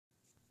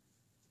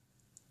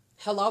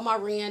Hello, my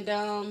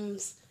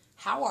randoms.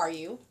 How are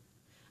you?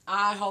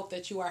 I hope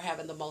that you are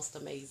having the most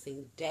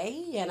amazing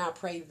day. And I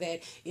pray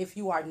that if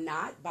you are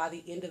not, by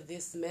the end of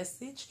this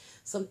message,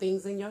 some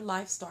things in your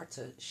life start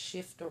to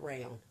shift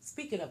around.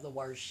 Speaking of the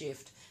word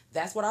shift,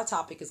 that's what our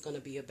topic is going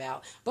to be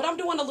about. But I'm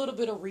doing a little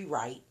bit of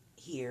rewrite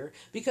here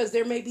because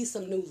there may be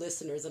some new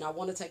listeners, and I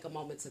want to take a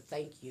moment to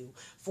thank you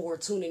for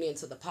tuning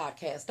into the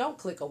podcast. Don't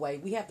click away.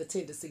 We have the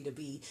tendency to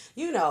be,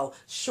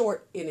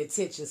 short in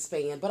attention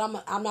span, but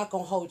I'm not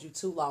going to hold you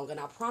too long, and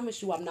I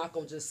promise you I'm not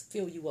going to just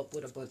fill you up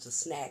with a bunch of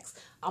snacks.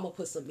 I'm going to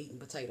put some meat and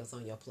potatoes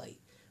on your plate.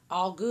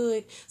 All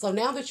good. So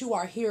now that you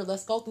are here,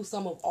 let's go through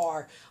some of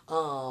our,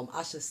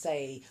 I should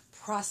say,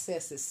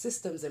 processes,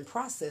 systems, and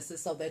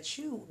processes so that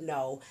you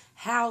know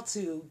how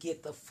to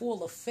get the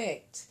full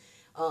effect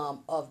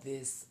of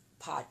this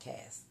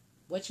podcast.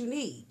 What you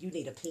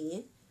need a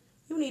pen,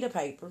 you need a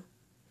paper,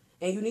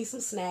 and you need some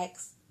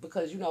snacks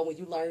because when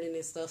you're learning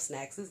this stuff,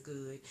 snacks is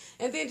good.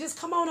 And then just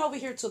come on over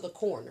here to the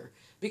corner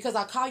because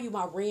I call you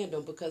my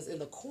random because in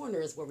the corner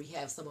is where we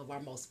have some of our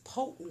most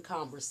potent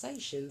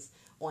conversations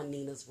on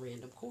Nina's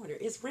Random Corner.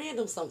 It's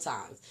random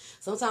sometimes.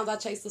 Sometimes I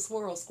chase the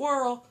squirrel.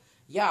 Squirrel,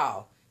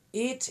 y'all.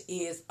 It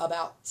is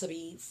about to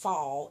be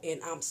fall and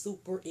I'm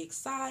super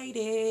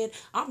excited.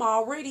 I'm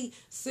already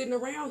sitting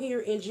around here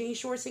in jean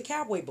shorts and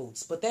cowboy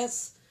boots, but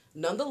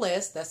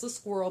nonetheless, that's a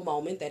squirrel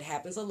moment that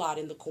happens a lot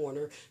in the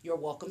corner. You're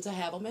welcome to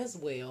have them as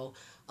well.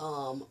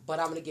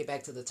 But I'm going to get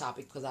back to the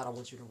topic because I don't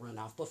want you to run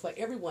off. But for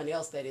everyone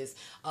else that is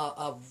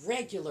a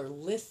regular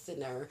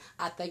listener,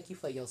 I thank you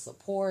for your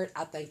support.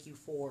 I thank you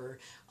for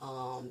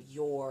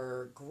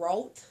your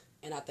growth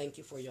and I thank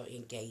you for your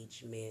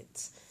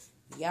engagement.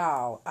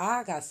 Y'all,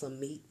 I got some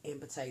meat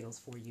and potatoes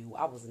for you.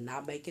 I was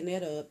not making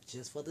it up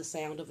just for the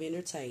sound of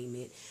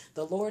entertainment.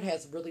 The Lord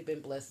has really been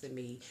blessing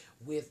me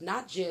with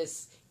not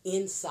just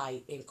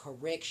insight and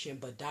correction,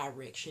 but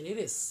direction. It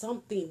is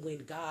something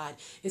when God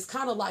is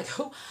kind of like,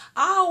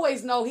 I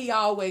always know He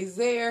always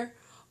there.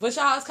 But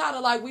y'all, it's kind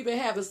of like we've been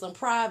having some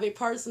private,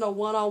 personal,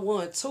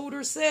 one-on-one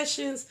tutor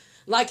sessions.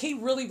 Like He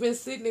really been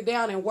sitting it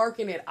down and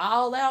working it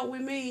all out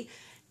with me.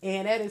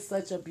 And that is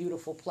such a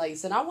beautiful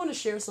place. And I want to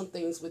share some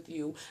things with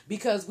you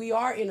because we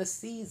are in a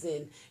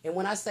season. And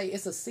when I say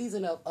it's a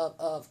season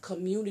of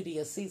community,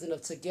 a season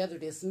of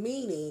togetherness,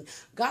 meaning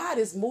God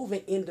is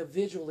moving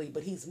individually,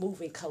 but He's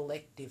moving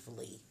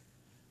collectively.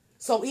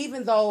 So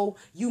even though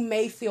you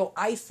may feel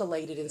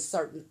isolated in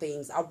certain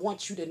things, I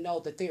want you to know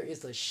that there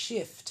is a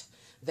shift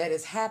that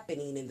is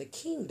happening in the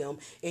kingdom,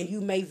 and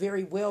you may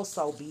very well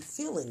so be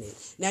feeling it.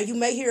 Now, you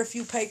may hear a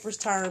few papers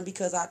turn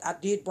because I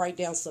did write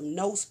down some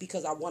notes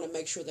because I want to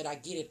make sure that I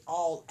get it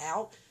all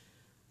out.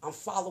 I'm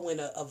following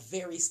a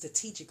very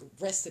strategic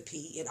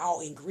recipe, and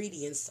all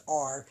ingredients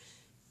are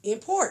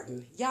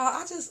important. Y'all,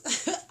 I'm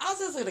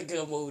just in a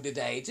good mood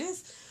today.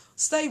 Just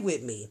stay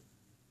with me.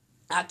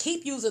 I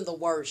keep using the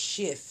word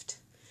shift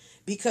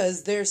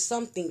because there's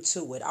something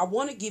to it. I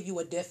want to give you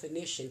a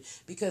definition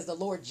because the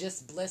Lord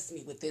just blessed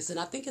me with this. And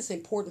I think it's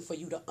important for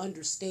you to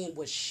understand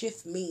what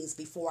shift means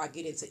before I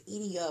get into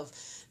any of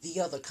the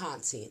other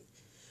content.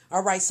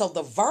 All right, so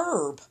the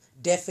verb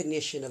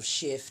definition of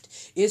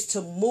shift is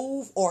to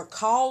move or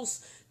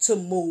cause to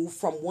move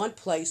from one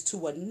place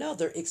to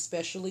another,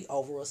 especially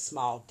over a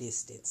small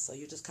distance. So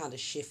you're just kind of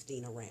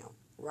shifting around.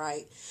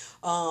 Right.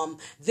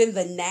 Then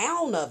the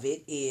noun of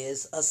it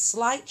is a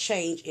slight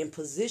change in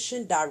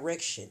position,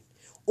 direction,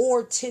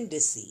 or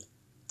tendency.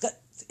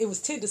 It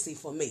was tendency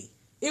for me.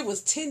 It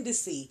was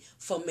tendency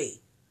for me.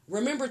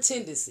 Remember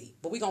tendency,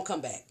 but we're going to come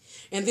back.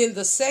 And then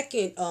the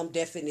second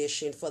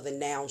definition for the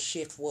noun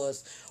shift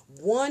was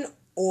one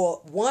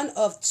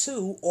of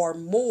two or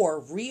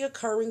more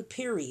reoccurring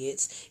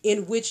periods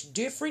in which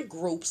different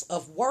groups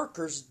of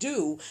workers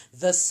do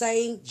the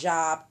same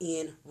job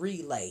in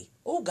relay.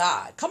 Oh,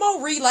 God. Come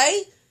on,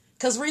 relay.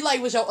 Because relay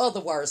was your other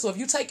word. So if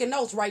you're taking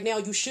notes right now,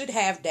 you should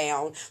have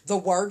down the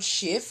word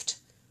shift.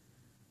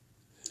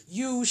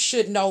 You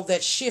should know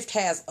that shift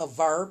has a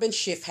verb and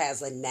shift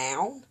has a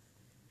noun.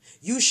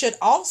 You should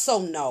also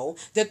know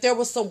that there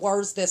were some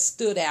words that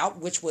stood out,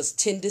 which was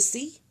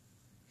tendency.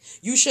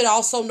 You should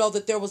also know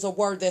that there was a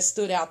word that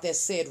stood out that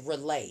said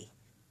relay.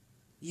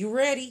 You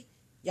ready?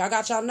 Y'all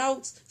got y'all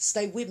notes?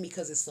 Stay with me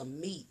because it's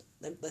some meat.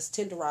 Let's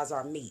tenderize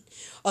our meat.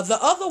 The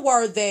other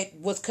word that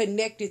was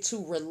connected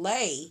to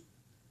relay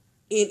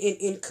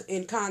in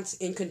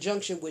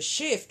conjunction with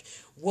shift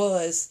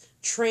was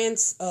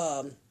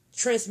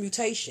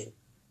transmutation.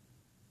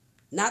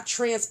 Not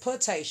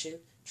transportation,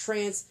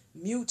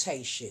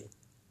 transmutation.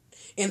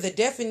 And the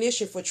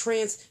definition for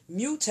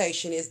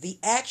transmutation is the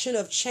action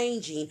of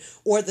changing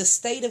or the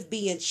state of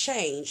being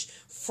changed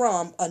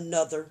from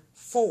another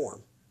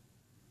form.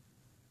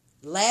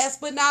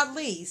 Last but not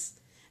least,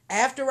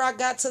 after I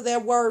got to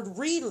that word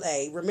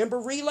relay, remember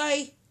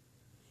relay?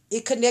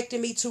 It connected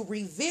me to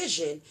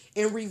revision,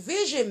 and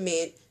revision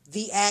meant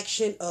the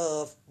action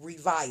of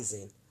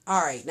revising.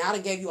 All right, now I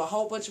gave you a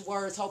whole bunch of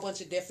words, whole bunch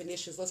of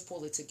definitions. Let's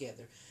pull it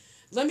together.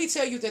 Let me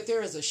tell you that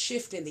there is a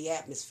shift in the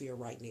atmosphere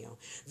right now.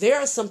 There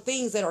are some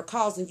things that are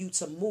causing you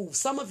to move.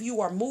 Some of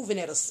you are moving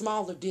at a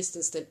smaller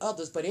distance than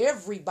others, but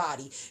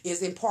everybody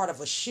is in part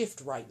of a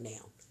shift right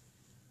now.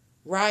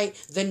 Right?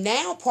 The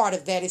now part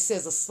of that, it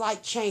says a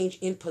slight change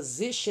in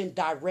position,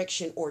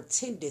 direction, or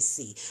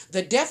tendency.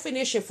 The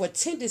definition for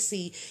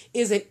tendency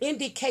is an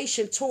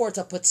indication towards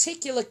a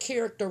particular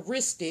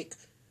characteristic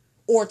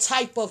or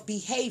type of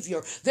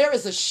behavior. There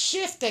is a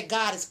shift that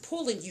God is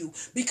pulling you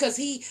because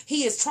he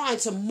is trying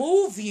to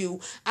move you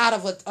out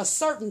of a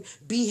certain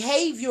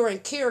behavior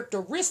and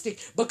characteristic,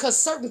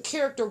 because certain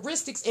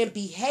characteristics and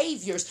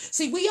behaviors.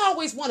 See, we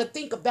always want to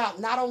think about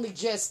not only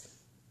just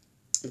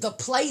the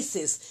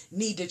places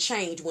need to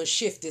change when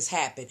shift is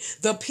happening.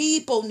 The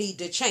people need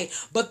to change.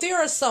 But there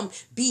are some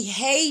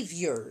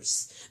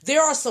behaviors.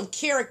 There are some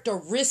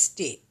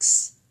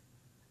characteristics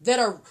that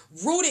are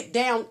rooted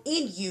down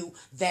in you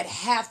that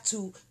have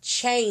to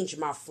change,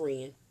 my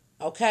friend.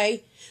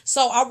 Okay?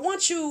 So I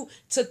want you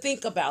to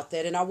think about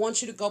that, and I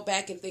want you to go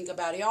back and think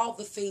about all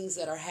the things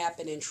that are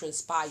happening,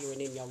 transpiring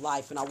in your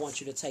life, and I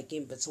want you to take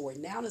inventory.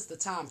 Now is the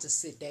time to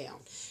sit down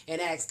and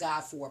ask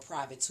God for a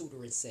private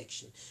tutoring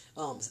session,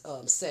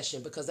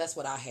 because that's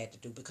what I had to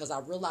do, because I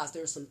realized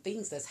there are some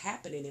things that's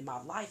happening in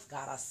my life,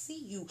 God. I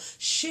see you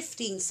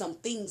shifting some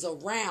things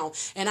around,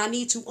 and I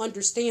need to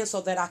understand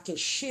so that I can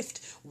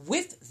shift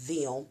with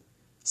them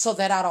so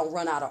that I don't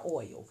run out of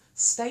oil.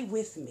 Stay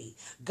with me.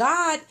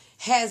 God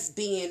has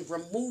been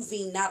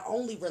removing not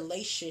only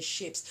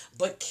relationships,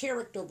 but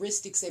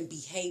characteristics and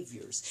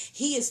behaviors.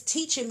 He is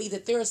teaching me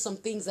that there are some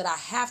things that I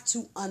have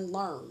to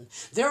unlearn.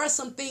 There are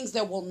some things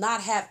that will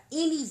not have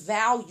any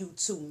value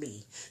to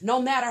me,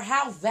 no matter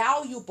how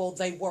valuable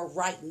they were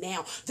right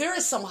now. There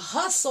is some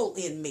hustle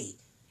in me,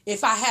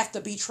 if I have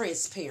to be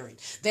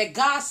transparent, that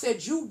God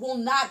said you will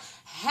not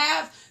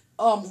have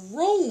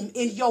room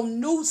in your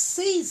new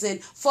season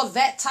for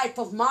that type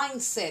of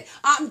mindset.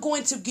 I'm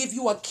going to give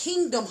you a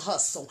kingdom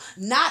hustle,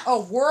 not a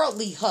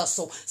worldly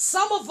hustle.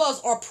 Some of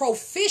us are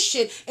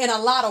proficient in a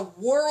lot of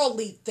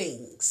worldly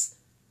things,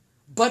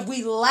 but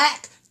we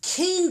lack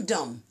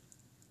kingdom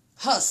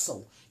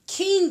hustle,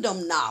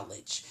 kingdom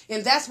knowledge.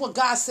 And that's what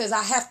God says.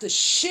 I have to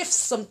shift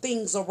some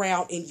things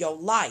around in your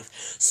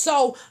life.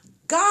 So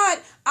God,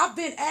 I've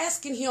been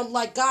asking him,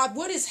 like, God,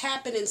 what is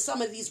happening in some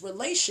of these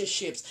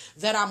relationships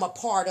that I'm a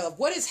part of?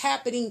 What is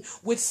happening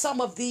with some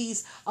of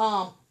these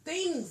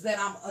things that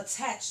I'm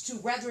attached to,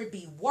 whether it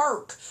be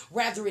work,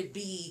 whether it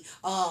be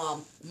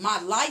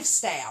my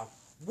lifestyle?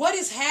 What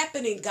is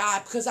happening,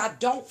 God? Because I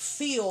don't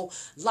feel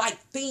like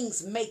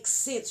things make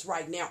sense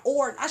right now.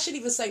 Or I shouldn't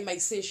even say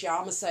make sense, y'all. I'm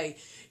going to say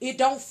it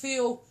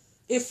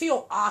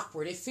feel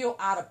awkward. It feel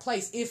out of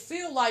place. It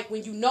feel like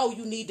when you know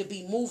you need to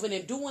be moving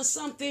and doing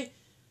something,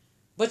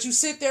 but you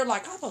sit there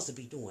like, I'm supposed to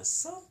be doing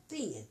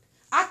something.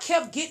 I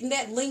kept getting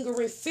that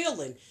lingering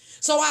feeling.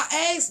 So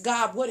I asked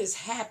God, what is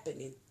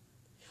happening?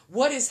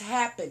 What is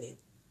happening?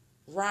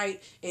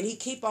 Right? And he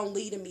keep on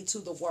leading me to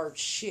the word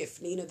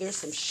shift. Nina, there's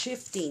some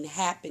shifting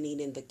happening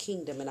in the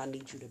kingdom, and I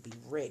need you to be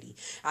ready.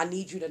 I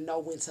need you to know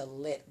when to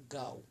let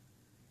go.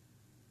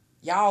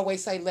 Y'all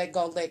always say, let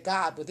go, let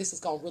God, but this is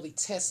going to really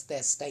test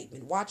that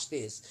statement. Watch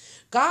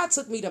this. God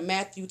took me to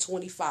Matthew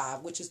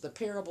 25, which is the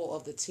parable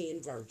of the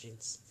 10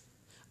 virgins.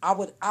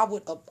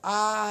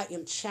 I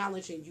am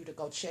challenging you to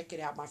go check it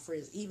out, my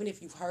friends. Even if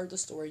you've heard the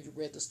story, you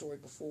read the story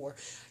before,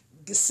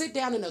 sit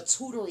down in a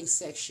tutoring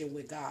section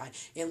with God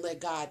and let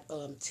God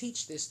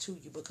teach this to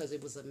you, because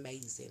it was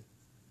amazing.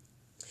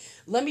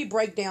 Let me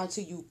break down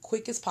to you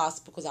quick as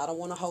possible, because I don't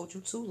want to hold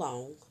you too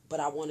long, but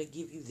I want to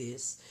give you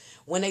this.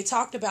 When they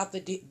talked about the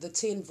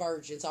 10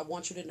 virgins, I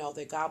want you to know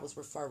that God was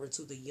referring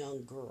to the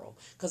young girl,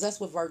 because that's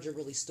what virgin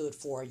really stood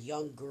for, a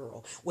young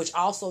girl, which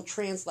also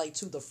translates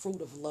to the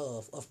fruit of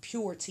love, of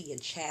purity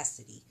and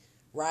chastity.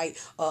 Right?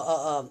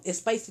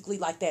 It's basically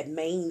like that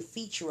main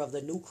feature of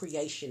the new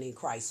creation in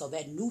Christ. So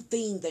that new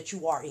thing that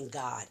you are in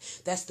God,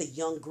 that's the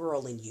young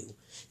girl in you.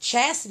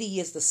 Chastity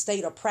is the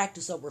state or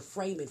practice of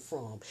refraining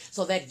from.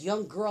 So that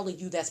young girl in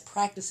you that's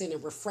practicing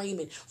and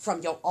refraining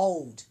from your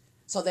old,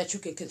 so that you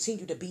can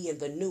continue to be in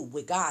the new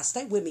with God.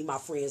 Stay with me, my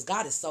friends.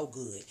 God is so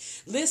good.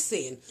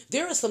 Listen,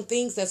 there are some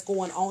things that's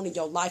going on in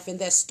your life. In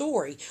that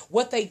story,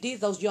 what they did,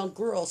 those young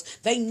girls,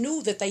 they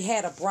knew that they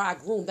had a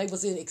bridegroom. They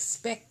was in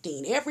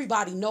expecting.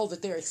 Everybody know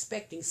that they're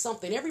expecting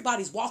something.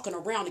 Everybody's walking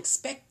around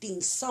expecting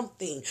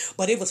something.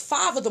 But it was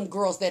 5 of them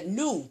girls that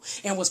knew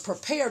and was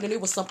prepared. And it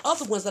was some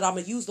other ones that I'm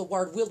going to use the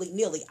word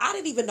willy-nilly. I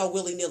didn't even know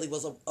willy-nilly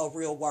was a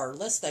real word.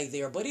 Let's stay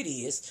there, but it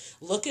is.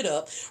 Look it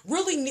up.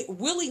 Really,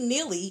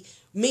 willy-nilly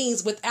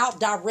means without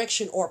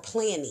direction or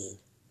planning,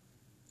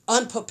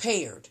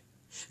 unprepared.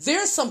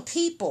 There's some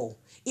people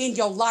in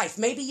your life,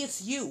 maybe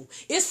it's you,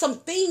 it's some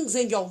things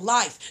in your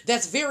life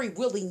that's very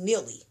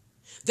willy-nilly,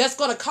 that's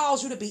going to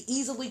cause you to be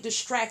easily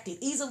distracted,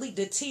 easily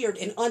deterred,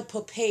 and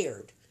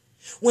unprepared.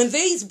 When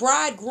these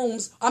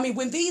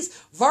when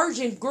these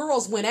virgin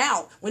girls went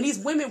out, when these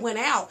women went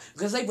out,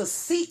 because they were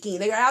seeking,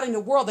 they were out in the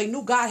world, they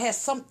knew God had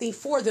something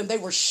for them. They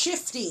were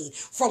shifting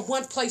from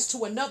one place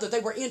to another.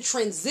 They were in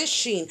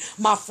transition,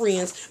 my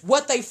friends.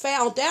 What they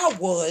found out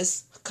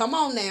was, come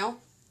on now.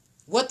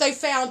 What they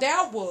found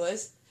out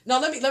was, no,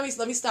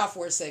 let me stop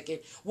for a second.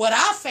 What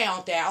I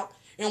found out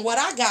and what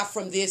I got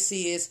from this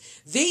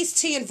is these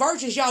 10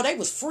 virgins, y'all, they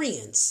was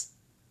friends.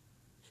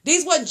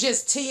 These wasn't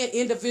just 10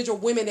 individual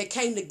women that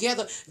came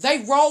together.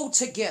 They rode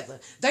together.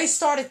 They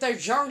started their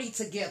journey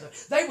together.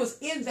 They was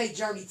in their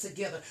journey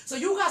together. So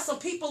you got some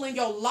people in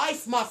your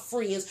life, my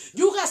friends.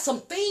 You got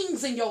some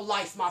things in your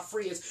life, my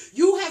friends.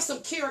 You have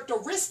some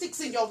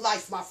characteristics in your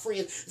life, my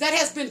friends, that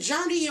has been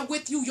journeying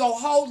with you your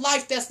whole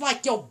life. That's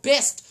like your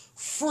best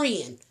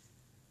friend.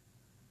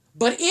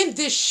 But in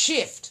this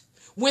shift,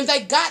 when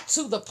they got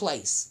to the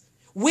place,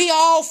 they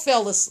all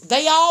fell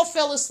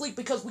asleep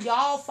because we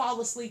all fall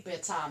asleep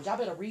at times. Y'all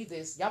better read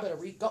this.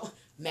 Go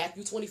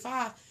Matthew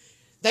 25.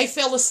 They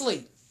fell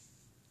asleep.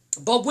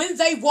 But when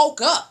they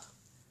woke up,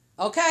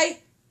 okay,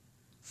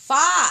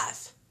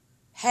 5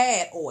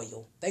 had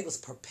oil. They was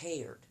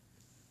prepared.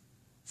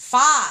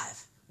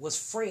 5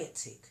 was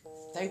frantic.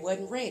 They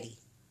wasn't ready.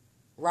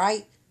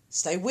 Right?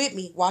 Stay with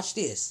me. Watch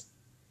this.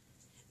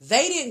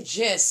 They didn't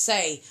just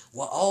say,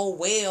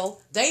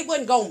 well, they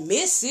wasn't going to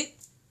miss it.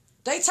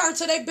 They turned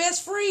to their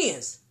best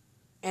friends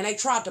and they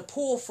tried to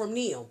pull from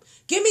them.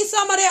 Give me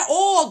some of that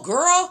oil,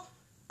 girl.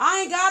 I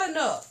ain't got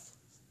enough.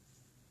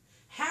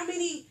 How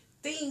many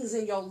things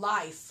in your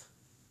life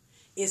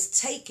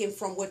is taken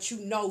from what you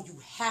know you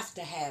have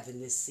to have in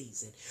this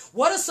season?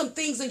 What are some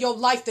things in your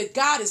life that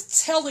God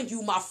is telling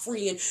you, my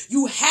friend,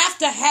 you have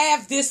to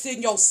have this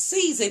in your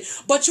season,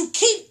 but you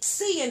keep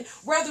seeing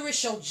whether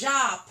it's your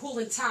job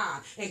pulling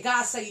time and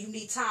God say you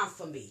need time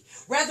for me,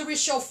 whether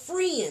it's your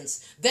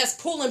friends that's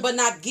pulling but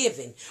not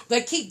giving,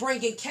 that keep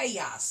bringing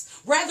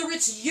chaos, whether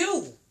it's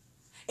you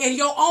and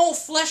your own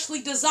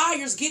fleshly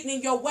desires getting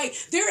in your way.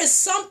 There is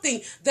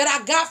something that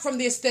I got from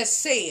this that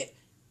said,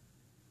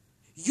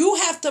 you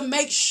have to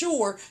make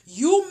sure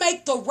you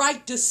make the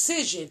right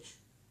decision.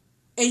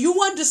 And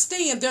you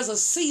understand there's a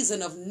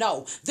season of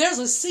no. There's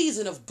a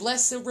season of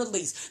bless and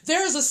release.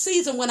 There's a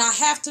season when I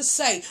have to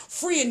say,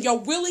 friend, your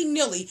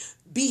willy-nilly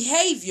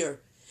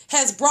behavior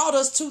has brought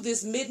us to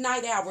this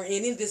midnight hour.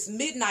 And in this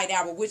midnight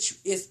hour, which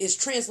is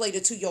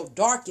translated to your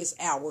darkest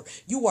hour,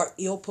 you are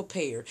ill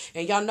prepared.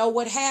 And y'all know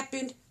what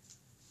happened?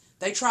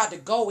 They tried to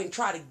go and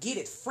try to get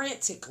it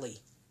frantically,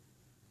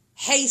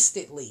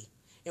 hastily.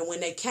 And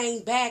when they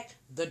came back,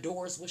 the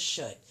doors were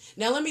shut.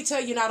 Now, let me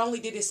tell you, not only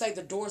did it say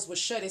the doors were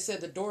shut, it said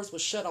the doors were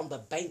shut on the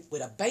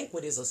banquet. A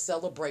banquet is a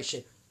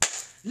celebration.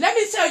 Let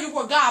me tell you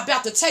where God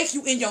about to take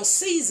you in your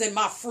season,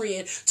 my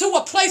friend, to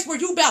a place where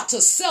you about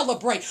to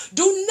celebrate.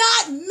 Do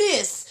not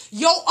miss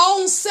your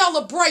own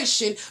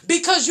celebration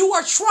because you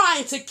are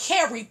trying to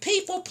carry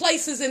people,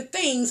 places, and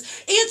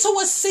things into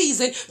a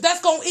season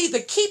that's going to either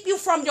keep you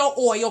from your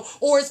oil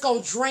or it's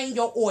going to drain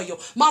your oil.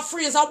 My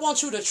friends, I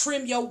want you to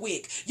trim your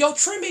wick.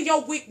 Trimming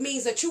your wick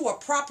means that you are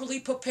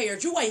properly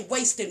prepared. You ain't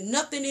wasting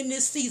nothing in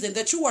this season,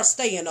 that you are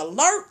staying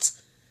alert.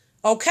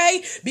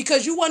 Okay,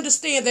 because you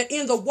understand that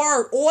in the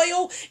word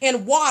oil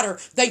and water,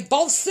 they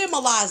both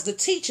symbolize the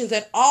teachings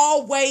that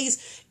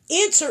always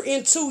enter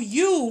into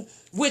you,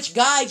 which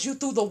guides you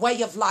through the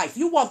way of life.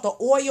 You want the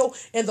oil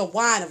and the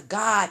wine of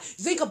God.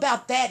 Think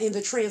about that in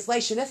the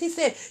translation. As he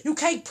said, you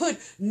can't put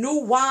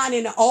new wine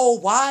in an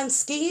old wine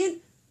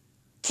skin.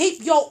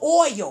 Keep your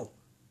oil.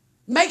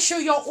 Make sure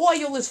your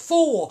oil is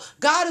full.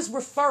 God is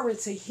referring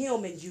to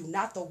him and you,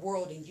 not the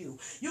world and you.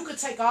 You can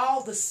take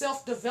all the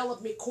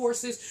self-development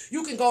courses.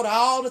 You can go to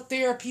all the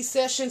therapy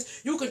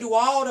sessions. You can do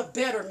all the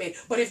betterment.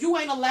 But if you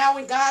ain't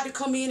allowing God to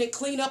come in and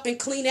clean up and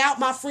clean out,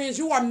 my friends,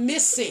 you are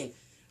missing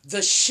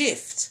the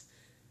shift.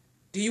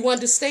 Do you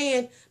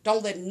understand?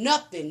 Don't let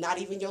nothing, not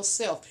even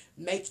yourself,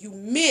 make you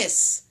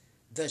miss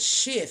the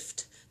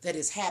shift that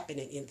is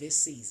happening in this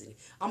season.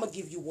 I'm going to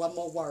give you one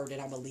more word and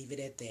I'm going to leave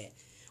it at that.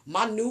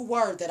 My new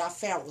word that I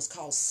found was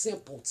called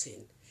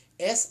simpleton.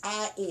 Simpleton.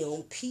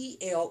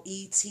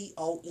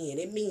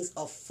 It means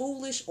a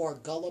foolish or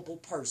gullible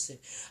person.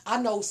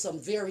 I know some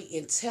very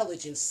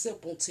intelligent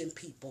simpleton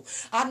people.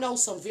 I know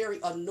some very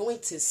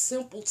anointed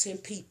simpleton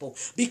people.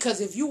 Because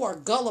if you are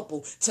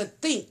gullible to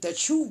think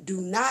that you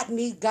do not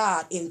need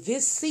God in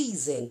this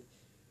season,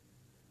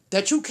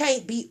 that you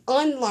can't be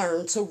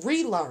unlearned to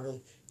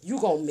relearn,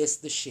 you're going to miss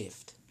the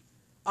shift.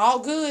 All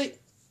good?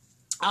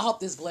 I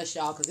hope this blessed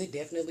y'all because it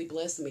definitely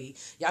blessed me.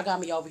 Y'all got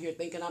me over here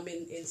thinking I'm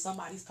in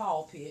somebody's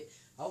pulpit.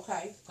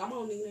 Okay, come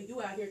on, Nina.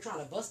 You out here trying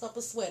to bust up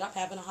a sweat. I'm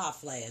having a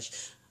hot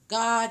flash.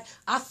 God,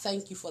 I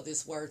thank you for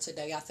this word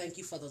today. I thank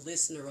you for the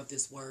listener of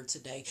this word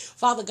today.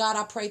 Father God,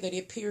 I pray that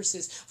it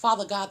pierces,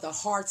 Father God, the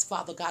hearts,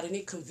 Father God, and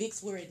it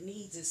convicts where it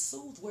needs, it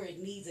soothes where it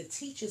needs, it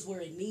teaches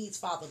where it needs,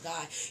 Father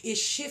God. It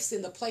shifts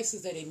in the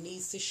places that it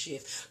needs to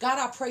shift. God,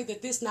 I pray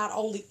that this not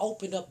only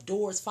opened up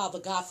doors, Father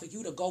God, for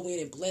you to go in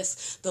and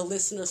bless the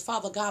listeners,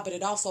 Father God, but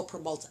it also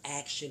promotes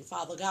action,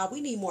 Father God.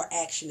 We need more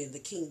action in the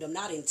kingdom,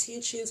 not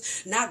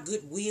intentions, not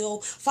goodwill,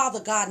 Father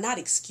God, not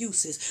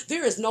excuses.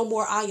 There is no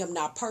more I am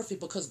not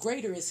perfect, because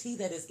greater is he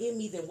that is in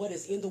me than what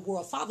is in the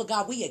world. Father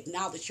God, we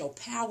acknowledge your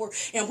power,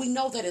 and we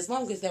know that as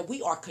long as that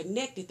we are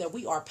connected, that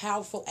we are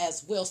powerful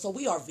as well. So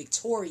we are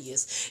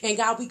victorious. And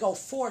God, we go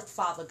forth,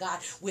 Father God,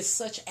 with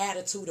such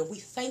attitude, and we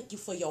thank you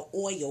for your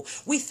oil.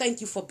 We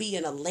thank you for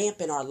being a lamp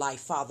in our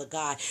life, Father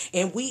God.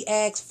 And we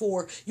ask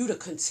for you to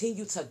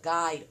continue to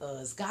guide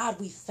us. God,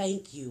 we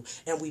thank you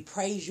and we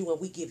praise you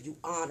and we give you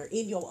honor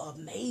in your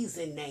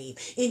amazing name,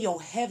 in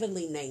your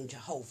heavenly name,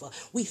 Jehovah.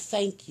 We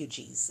thank you,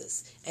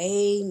 Jesus.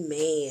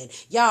 Amen.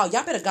 Y'all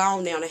better go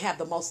on now and have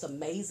the most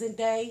amazing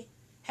day.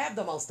 Have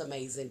the most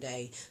amazing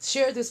day.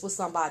 Share this with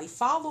somebody.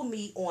 Follow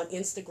me on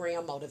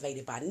Instagram,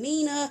 Motivated by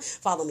Nina.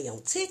 Follow me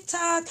on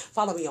TikTok.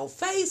 Follow me on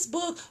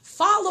Facebook.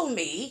 Follow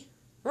me,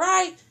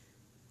 right?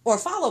 Or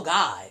follow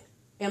God.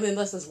 And then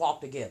let's just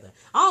walk together.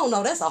 I don't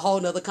know. That's a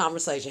whole nother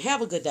conversation.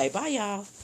 Have a good day. Bye, y'all.